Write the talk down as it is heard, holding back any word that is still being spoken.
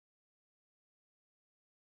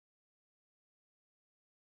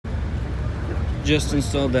Just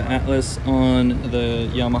installed the Atlas on the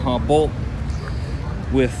Yamaha Bolt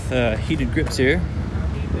with heated grips here.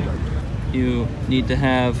 You need to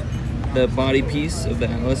have the body piece of the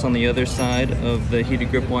Atlas on the other side of the heated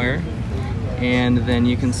grip wire, and then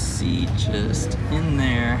you can see just in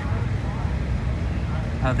there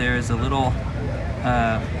how there is a little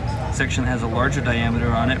section that has a larger diameter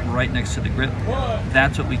on it right next to the grip.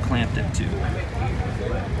 That's what we clamped it to.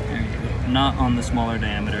 There you go. Not on the smaller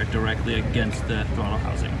diameter, directly against the throttle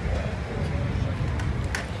housing.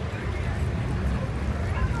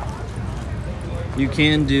 You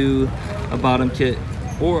can do a bottom kit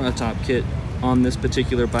or a top kit on this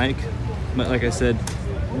particular bike, but like I said,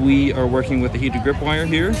 we are working with the heated grip wire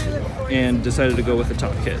here and decided to go with the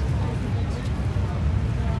top kit.